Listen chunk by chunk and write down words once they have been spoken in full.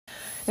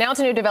Now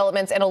to new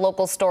developments in a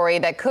local story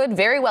that could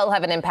very well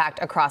have an impact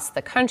across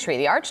the country.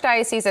 The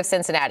Archdiocese of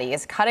Cincinnati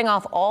is cutting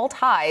off all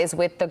ties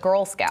with the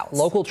Girl Scouts.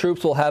 Local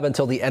troops will have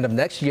until the end of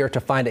next year to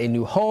find a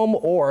new home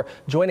or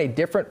join a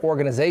different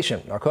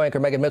organization. Our co-anchor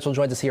Megan Mitchell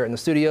joins us here in the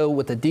studio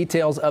with the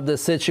details of the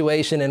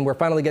situation, and we're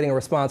finally getting a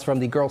response from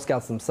the Girl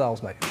Scouts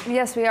themselves, Megan.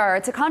 Yes, we are.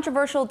 It's a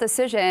controversial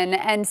decision,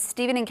 and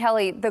Stephen and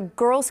Kelly, the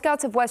Girl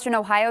Scouts of Western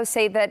Ohio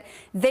say that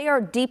they are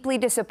deeply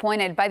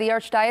disappointed by the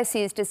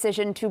Archdiocese's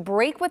decision to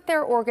break with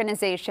their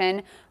organization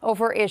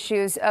over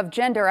issues of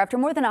gender after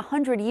more than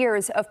 100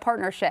 years of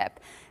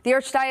partnership. The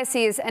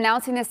Archdiocese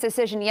announcing this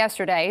decision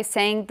yesterday,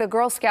 saying the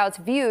Girl Scouts'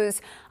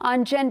 views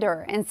on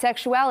gender and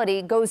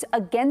sexuality goes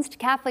against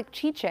Catholic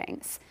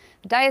teachings.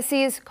 The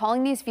diocese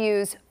calling these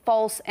views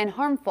false and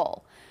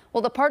harmful.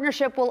 Well, the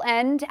partnership will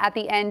end at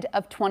the end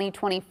of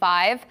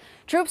 2025.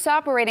 Troops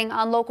operating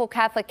on local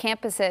Catholic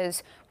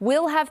campuses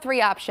will have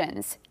three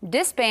options: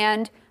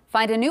 disband,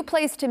 find a new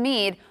place to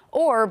meet,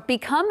 or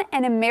become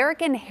an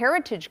American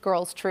Heritage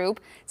Girls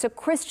troop. It's a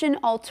Christian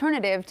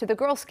alternative to the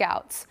Girl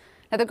Scouts.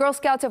 Now, the Girl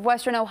Scouts of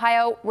Western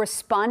Ohio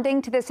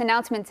responding to this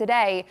announcement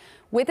today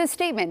with a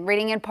statement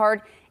reading in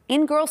part,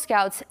 "In Girl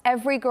Scouts,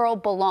 every girl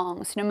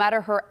belongs. No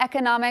matter her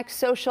economic,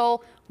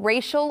 social,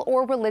 racial,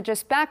 or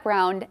religious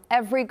background,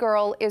 every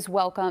girl is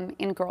welcome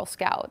in Girl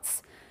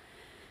Scouts."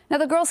 Now,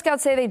 the Girl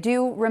Scouts say they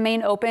do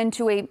remain open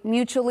to a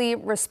mutually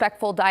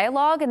respectful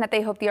dialogue and that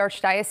they hope the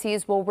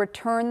Archdiocese will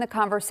return the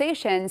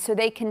conversation so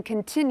they can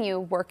continue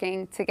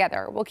working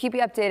together. We'll keep you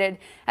updated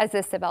as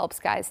this develops,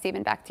 guys.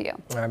 Stephen, back to you.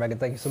 All right, Megan,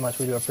 thank you so much.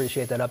 We do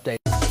appreciate that update.